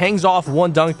the hangs off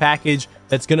one dunk package.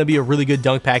 That's going to be a really good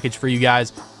dunk package for you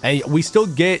guys. And we still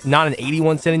get not an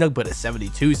 81 standing dunk, but a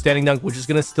 72 standing dunk, which is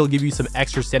going to still give you some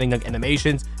extra standing dunk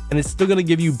animations, and it's still going to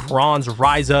give you bronze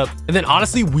rise up. And then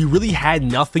honestly, we really had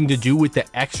nothing to do with the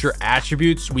extra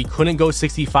attributes. We couldn't go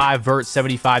 65 vert,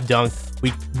 75 dunk.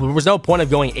 There was no point of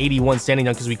going 81 standing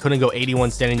dunk because we couldn't go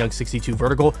 81 standing dunk, 62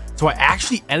 vertical. So I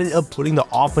actually ended up putting the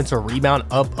offensive rebound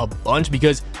up a bunch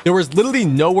because there was literally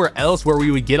nowhere else where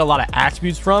we would get a lot of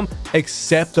attributes from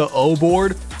except the O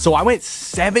board. So I went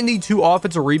 72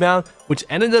 offensive rebound, which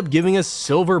ended up giving us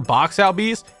silver box out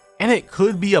beast, and it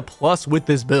could be a plus with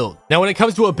this build. Now, when it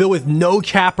comes to a build with no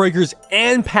cap breakers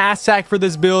and pass sack for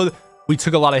this build, we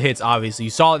took a lot of hits. Obviously,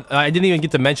 you saw I didn't even get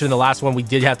to mention in the last one, we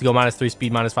did have to go -3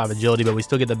 speed, -5 agility, but we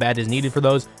still get the badges needed for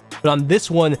those. But on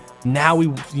this one, now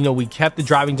we kept the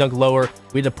driving dunk lower.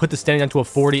 We had to put the standing dunk to a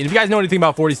 40, and if you guys know anything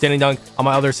about 40 standing dunk on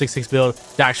my other 6'6 build,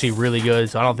 it's actually really good,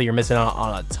 so I don't think you're missing out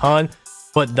on a ton.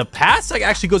 But the pass sack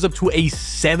actually goes up to a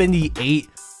 78,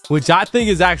 which I think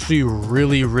is actually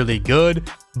really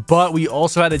good. But we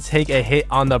also had to take a hit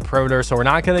on the perimeter, so we're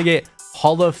not going to get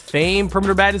Hall of Fame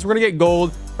perimeter badges. We're going to get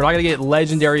gold. We're not going to get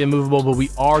legendary immovable, but we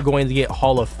are going to get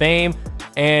Hall of Fame.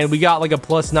 And we got like a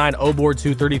 +9 O board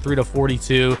to 33 to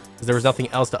 42 because there was nothing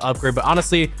else to upgrade. But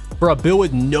honestly, for a build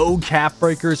with no cap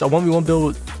breakers, a 1v1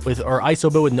 build with or ISO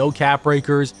build with no cap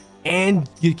breakers, and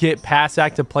you get pass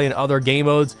act to play in other game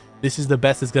modes, this is the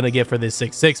best it's going to get for this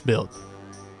 6'6 build.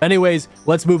 Anyways,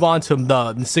 let's move on to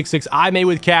the 6'6 I made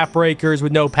with cap breakers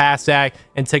with no pass sack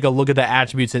and take a look at the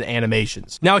attributes and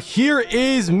animations. Now here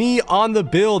is me on the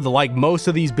build. Like most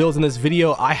of these builds in this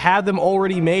video, I have them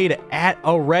already made at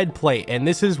a red plate, and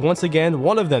this is once again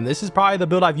one of them. This is probably the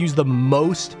build I've used the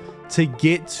most to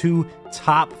get to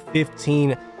top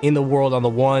 15 in the world on the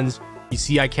ones. You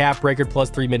see I cap breaker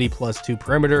 +3 midi, +2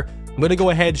 perimeter. I'm going to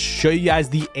go ahead and show you guys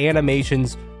the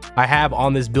animations I have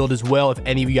on this build as well, if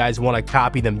any of you guys want to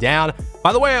copy them down.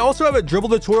 By the way, I also have a dribble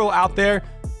tutorial out there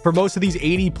for most of these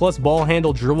 80+ ball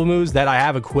handle dribble moves that I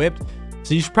have equipped,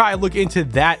 so you should probably look into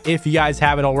that if you guys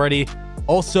haven't already.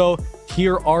 Also,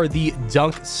 here are the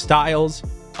dunk styles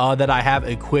that I have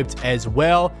equipped as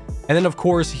well. And then of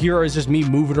course, here is just me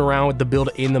moving around with the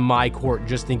build in the my court,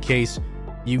 just in case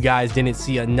you guys didn't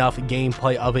see enough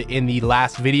gameplay of it in the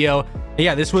last video. And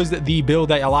yeah, this was the build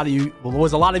that a lot of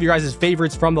you guys'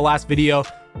 favorites from the last video.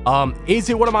 Is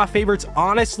it one of my favorites?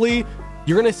 Honestly,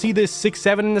 you're gonna see this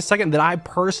 6'7 in a second that I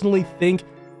personally think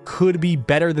could be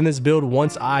better than this build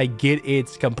once I get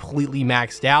it completely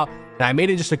maxed out. And I made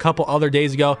it just a couple other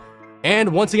days ago.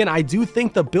 And once again, I do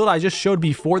think the build I just showed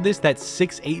before this, that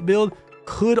 6'8 build,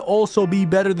 could also be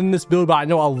better than this build, but I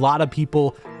know a lot of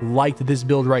people liked this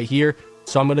build right here.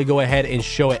 So I'm going to go ahead and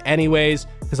show it anyways,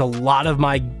 because a lot of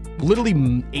my, literally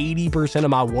 80%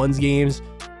 of my ones games,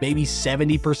 maybe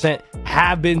 70%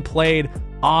 have been played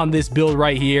on this build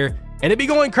right here, and it'd be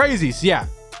going crazy. So yeah,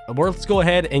 let's go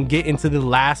ahead and get into the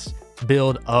last last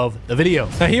build of the video.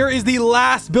 Now here is the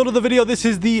last build of the video. This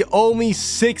is the only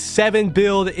 6-7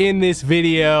 build in this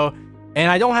video, and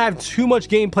I don't have too much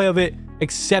gameplay of it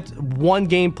except one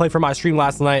gameplay from my stream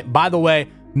last night. By the way,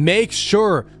 make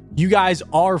sure you guys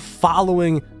are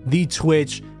following the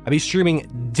Twitch. I'll be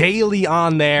streaming daily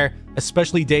on there,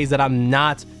 especially days that I'm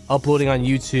not uploading on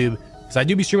YouTube, because I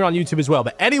do be streaming on YouTube as well.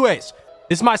 But anyways,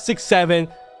 this is my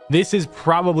 6-7. This is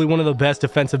probably one of the best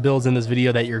defensive builds in this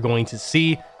video that you're going to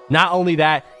see. Not only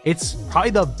that, it's probably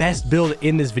the best build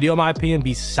in this video, in my opinion,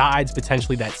 besides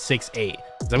potentially that 6-8. So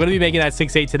I'm going to be making that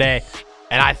 6-8 today,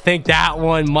 and I think that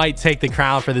one might take the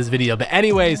crown for this video. But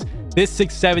anyways, this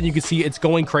 6-7, you can see it's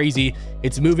going crazy.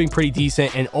 It's moving pretty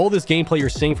decent, and all this gameplay you're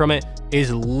seeing from it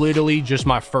is literally just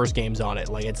my first games on it.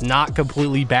 Like, it's not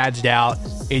completely badged out.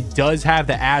 It does have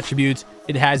the attributes.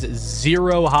 It has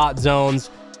 0 hot zones.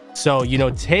 So, you know,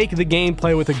 take the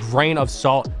gameplay with a grain of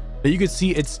salt. But you can see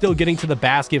it's still getting to the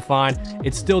basket fine.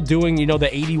 It's still doing, you know,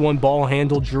 the 81 ball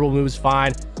handle dribble moves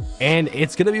fine. And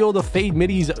it's going to be able to fade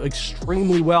middies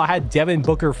extremely well. I had Devin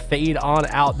Booker fade on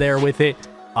out there with it.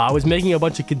 I was making a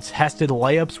bunch of contested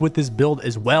layups with this build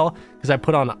as well, because I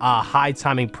put on high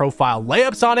timing profile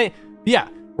layups on it. But yeah,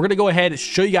 we're going to go ahead and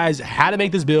show you guys how to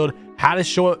make this build, how to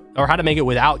show it, or how to make it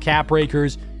without cap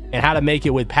breakers, and how to make it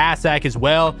with pass sack as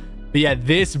well. But yeah,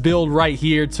 this build right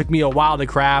here took me a while to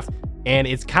craft, and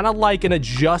it's kind of like an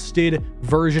adjusted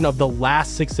version of the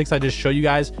last 6-6 I just showed you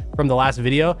guys from the last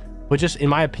video, but just in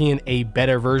my opinion, a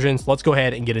better version. So let's go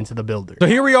ahead and get into the builder. So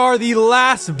here we are, the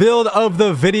last build of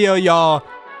the video, y'all.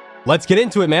 Let's get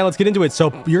into it, man. Let's get into it.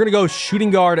 So you're gonna go shooting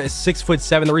guard at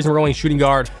 6'7". The reason we're going shooting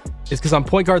guard is because on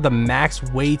point guard, the max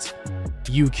weight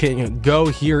you can go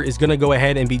here is gonna go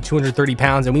ahead and be 230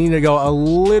 pounds, and we need to go a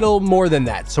little more than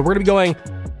that. So we're gonna be going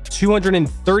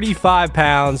 235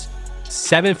 pounds,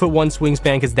 7'1"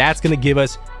 wingspan, because that's going to give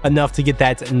us enough to get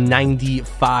that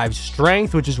 95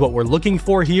 strength, which is what we're looking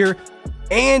for here.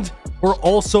 And we're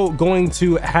also going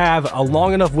to have a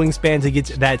long enough wingspan to get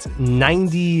that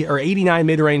 90 or 89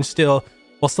 mid-range still,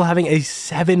 while still having a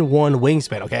 7'1"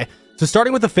 wingspan. Okay, so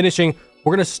starting with the finishing,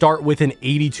 we're going to start with an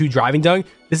 82 driving dunk.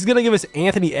 This is going to give us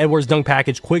Anthony Edwards dunk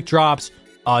package, quick drops,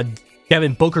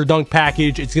 Devin Booker dunk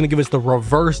package. It's going to give us the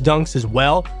reverse dunks as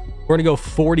well. We're going to go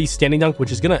 40 standing dunk,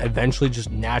 which is going to eventually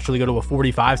just naturally go to a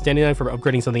 45 standing dunk for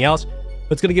upgrading something else.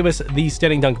 But it's going to give us the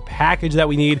standing dunk package that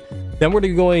we need. Then we're going to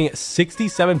be going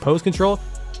 67 post control,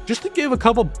 just to give a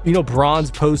couple, you know,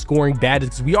 bronze post scoring badges,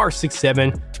 because we are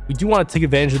 6'7". We do want to take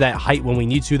advantage of that height when we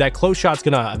need to. That close shot's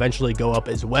going to eventually go up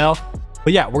as well.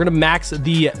 But yeah, we're going to max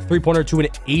the three-pointer to an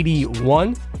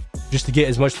 81, just to get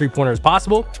as much three-pointer as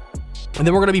possible. And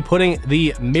then we're going to be putting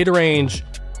the mid-range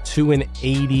to an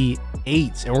 88,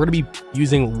 and we're going to be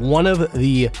using one of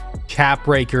the cap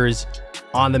breakers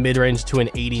on the mid-range to an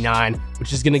 89,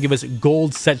 which is going to give us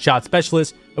gold set shot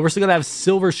specialist. And we're still going to have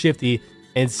silver shifty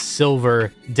and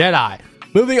silver deadeye.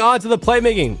 Moving on to the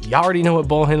playmaking, y'all already know what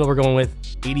ball handle we're going with.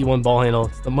 81 ball handle.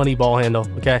 It's the money ball handle.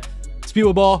 Okay, speed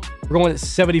with ball, we're going at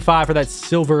 75 for that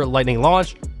silver lightning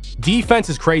launch. Defense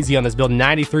is crazy on this build,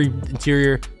 93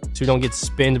 interior, so we don't get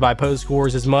spinned by post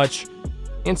scores as much,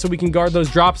 and so we can guard those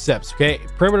drop steps. Okay,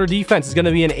 perimeter defense is going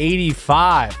to be an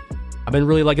 85. I've been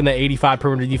really liking the 85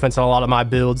 perimeter defense on a lot of my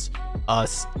builds.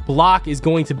 Block is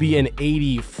going to be an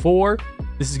 84.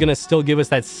 This is going to still give us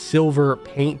that silver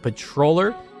paint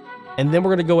patroller. And then we're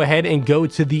going to go ahead and go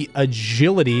to the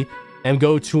agility and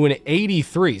go to an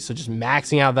 83. So just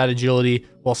maxing out that agility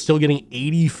while still getting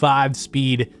 85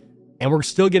 speed. And we're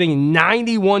still getting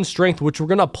 91 strength, which we're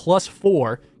going to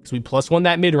 +4 because we +1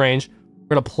 that mid-range.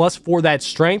 We're going to +4 that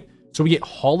strength. So we get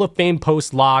Hall of Fame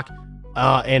post lock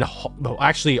and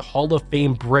actually Hall of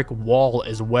Fame brick wall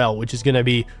as well, which is going to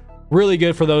be really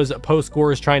good for those post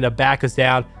scorers trying to back us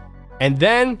down. And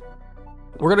then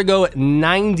we're going to go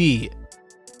 90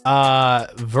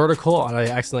 vertical. I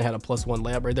accidentally had a +1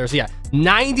 layup right there. So yeah,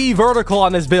 90 vertical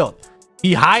on this build.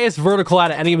 The highest vertical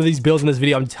out of any of these builds in this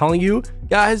video. I'm telling you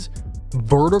guys,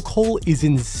 vertical is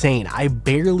insane. I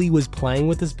barely was playing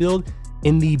with this build,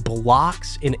 in the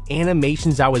blocks and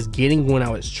animations I was getting when I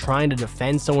was trying to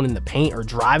defend someone in the paint or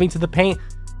driving to the paint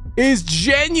is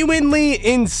genuinely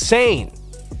insane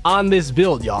on this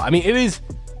build, y'all. I mean, it is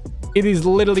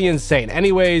literally insane.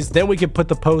 Anyways, then we can put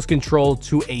the post control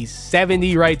to a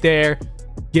 70 right there,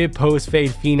 get post fade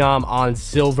phenom on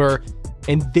silver,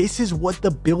 and this is what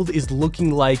the build is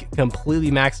looking like,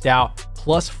 completely maxed out.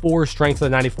 +4 strength for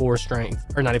the 94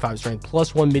 strength or 95 strength,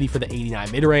 +1 midi for the 89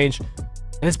 mid range.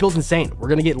 And this build's insane. We're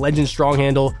going to get Legend Strong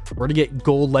Handle. We're going to get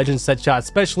Gold Legend Set Shot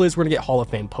Specialist. We're going to get Hall of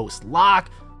Fame Post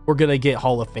Lock. We're going to get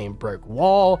Hall of Fame Brick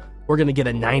Wall. We're going to get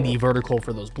a 90 vertical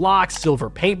for those blocks, silver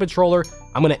paint patroller.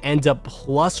 I'm going to end up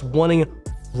 +1ing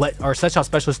our set shot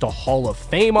specialist to Hall of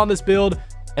Fame on this build.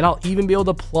 And I'll even be able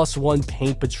to +1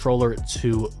 paint patroller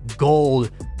to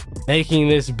gold, making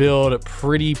this build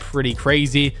pretty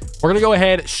crazy. We're going to go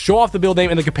ahead, show off the build name,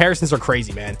 and the comparisons are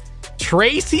crazy, man.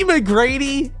 Tracy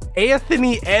McGrady,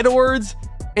 Anthony Edwards,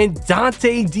 and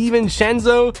Dante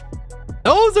DiVincenzo.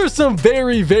 Those are some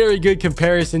very good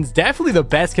comparisons. Definitely the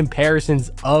best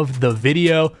comparisons of the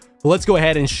video. But let's go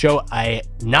ahead and show a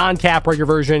non-cap breaker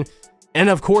version, and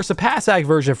of course a pass act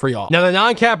version for y'all. Now the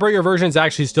non-cap breaker version is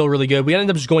actually still really good. We ended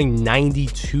up just going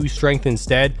 92 strength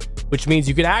instead, which means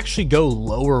you could actually go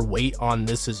lower weight on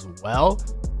this as well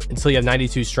until you have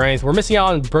 92 strength. We're missing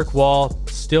out on brick wall,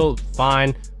 still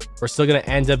fine. We're still going to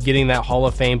end up getting that Hall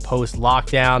of Fame post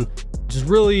lockdown, which is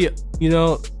really, you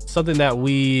know, something that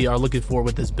we are looking for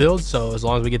with this build. So as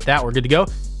long as we get that, we're good to go.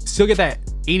 Still get that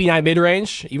 89 mid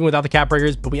range even without the cap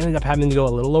breakers, but we ended up having to go a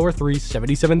little lower 3,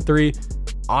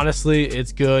 77.3. Honestly,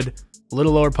 it's good. A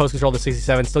little lower post control to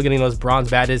 67, still getting those bronze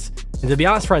badges. And to be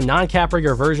honest, for a non-cap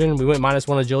breaker version, we went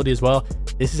 -1 agility as well.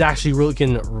 This is actually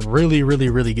looking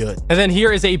really good. And then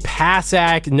here is a pass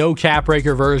act no cap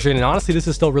breaker version, and honestly this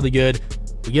is still really good.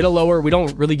 We get a lower, we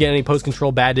don't really get any post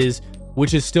control badges,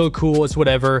 which is still cool. It's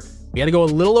whatever. We had to go a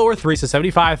little lower 3, so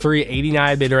 75.3,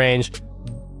 89 mid range.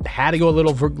 Had to go a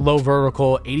little low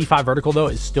vertical. 85 vertical though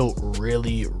is still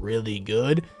really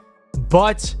good.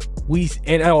 But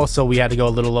and also we had to go a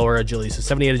little lower agility, so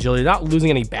 78 agility, not losing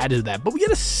any badges of that, but we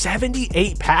get a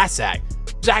 78 pass act,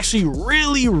 which is actually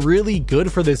really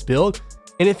good for this build.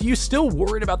 And if you're still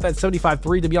worried about that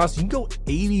 75.3, to be honest, you can go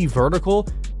 80 vertical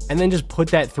and then just put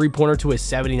that 3-pointer to a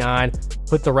 79,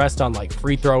 put the rest on like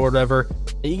free throw or whatever,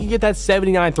 and you can get that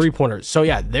 79 3-pointer. So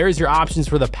yeah, there's your options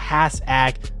for the pass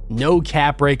act no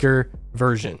cap breaker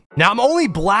version. Now I'm only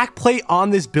black plate on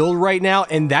this build right now,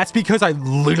 and that's because I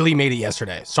literally made it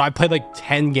yesterday. So I played like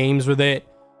 10 games with it,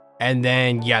 and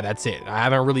then yeah, that's it. I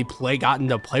haven't really gotten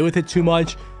to play with it too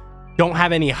much. Don't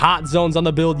have any hot zones on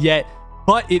the build yet,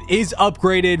 but it is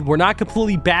upgraded. We're not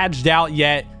completely badged out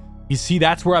yet. You see,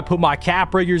 that's where I put my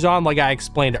cap breakers on, like I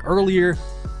explained earlier.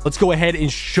 Let's go ahead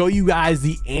and show you guys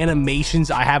the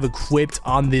animations I have equipped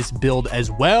on this build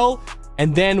as well.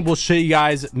 And then we'll show you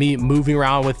guys me moving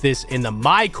around with this in the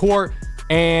my court.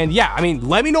 And yeah, I mean,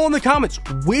 let me know in the comments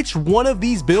which one of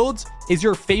these builds is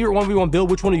your favorite 1v1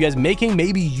 build. Which one are you guys making?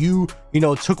 Maybe you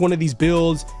know, took one of these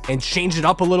builds and changed it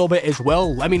up a little bit as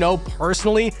well. Let me know.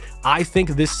 Personally, I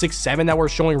think this 6'7" that we're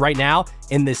showing right now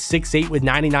and this 6'8" with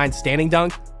 99 standing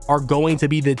dunk are going to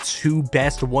be the two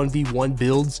best 1v1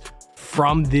 builds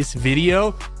from this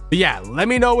video. But yeah, let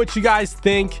me know what you guys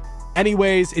think.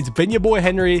 Anyways, it's been your boy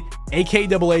Henry, aka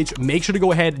DoubleH. Make sure to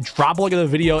go ahead and drop a like on the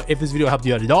video if this video helped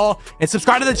you out at all, and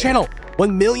subscribe to the channel.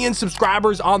 1 million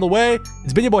subscribers on the way.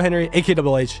 It's been your boy Henry, aka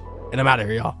DoubleH, and I'm out of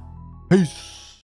here, y'all. Peace.